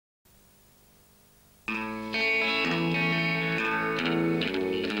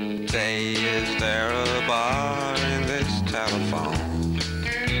Say, is there a bar in this telephone?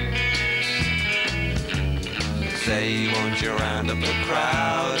 Say, won't you round up a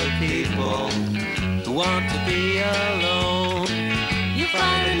crowd of people who want to be alone? You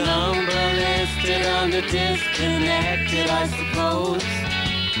find a number listed under disconnected, I suppose.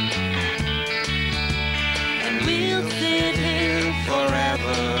 And we'll sit here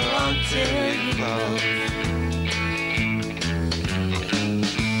forever until you close.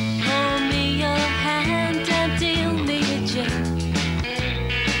 Hold me your hand and deal me a gem.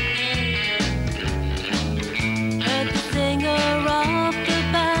 Heard the singer of the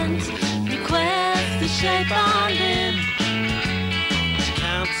band request the shape on him. She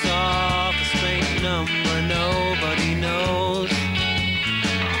counts off a strange number nobody knows.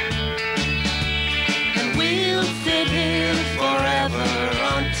 And we'll sit here forever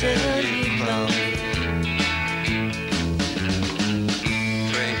until you close.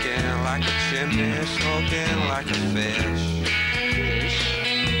 Drinking like a chimney, smoking like a fish.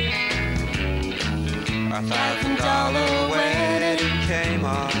 $1,000 wedding came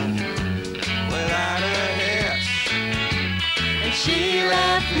on without a hiss, and she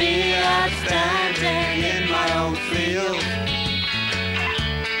left me out standing in my own field.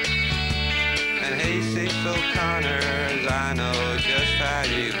 And hey, Cecil Connors, I know just how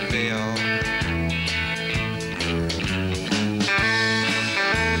you feel.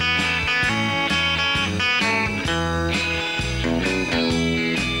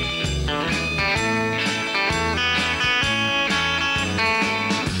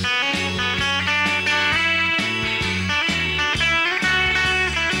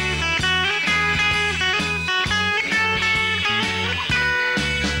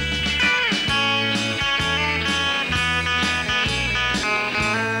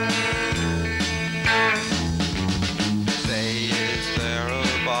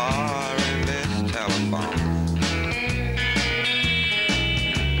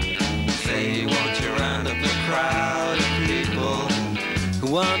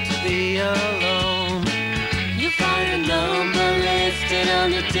 Want to be alone. You find a number listed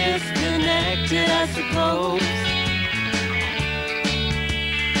under disconnected, I suppose.